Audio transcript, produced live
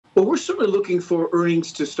Well, we're certainly looking for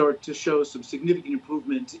earnings to start to show some significant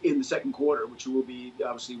improvement in the second quarter, which will be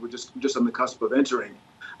obviously we're just on the cusp of entering.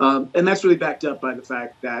 And that's really backed up by the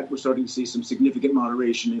fact that we're starting to see some significant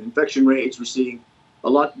moderation in infection rates. We're seeing a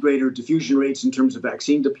lot greater diffusion rates in terms of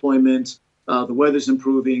vaccine deployment. The weather's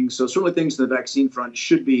improving. So certainly things on the vaccine front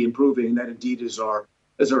should be improving. And that indeed is our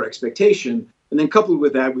expectation. And then coupled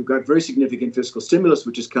with that, we've got very significant fiscal stimulus,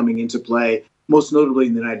 which is coming into play, most notably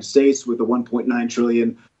in the United States with the 1.9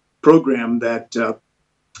 trillion program that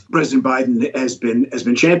President Biden has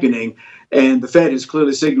been championing, and the Fed has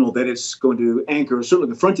clearly signaled that it's going to anchor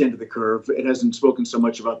certainly the front end of the curve. It hasn't spoken so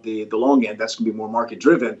much about the long end; that's going to be more market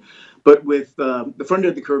driven. But with the front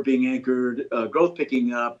end of the curve being anchored, growth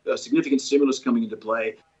picking up, significant stimulus coming into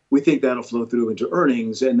play, we think that'll flow through into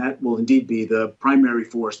earnings, and that will indeed be the primary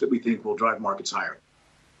force that we think will drive markets higher.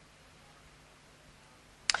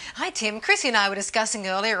 Hi, Tim. Chrissy and I were discussing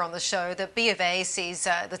earlier on the show that B of A sees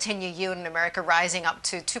the 10-year yield in America rising up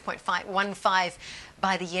to 2.15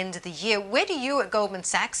 by the end of the year. Where do you at Goldman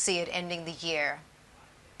Sachs see it ending the year?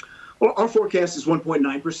 Well, our forecast is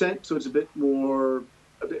 1.9%, so it's a bit more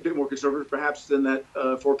conservative perhaps than that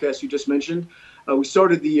forecast you just mentioned. We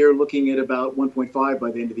started the year looking at about 1.5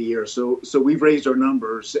 by the end of the year. So we've raised our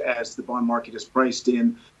numbers as the bond market has priced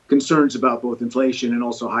in concerns about both inflation and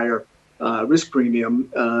also higher risk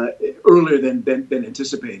premium earlier than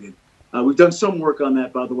anticipated. We've done some work on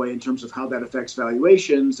that, by the way, in terms of how that affects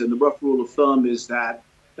valuations. And the rough rule of thumb is that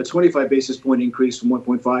a 25 basis point increase from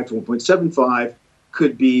 1.5 to 1.75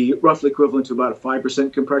 could be roughly equivalent to about a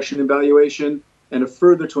 5% compression in valuation. And a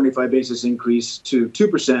further 25 basis increase to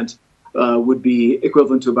 2% would be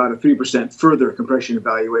equivalent to about a 3% further compression in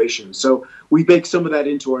valuation. So we bake some of that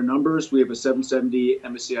into our numbers. We have a 770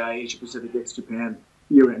 MSCI Asia Pacific ex Japan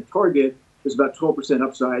year-end target. There's about 12%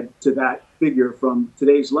 upside to that figure from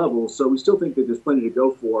today's levels. So we still think that there's plenty to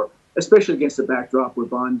go for, especially against the backdrop where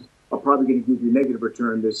bonds are probably going to give you negative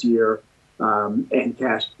return this year, and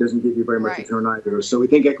cash doesn't give you very much return either. So we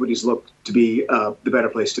think equities look to be the better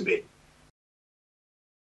place to be.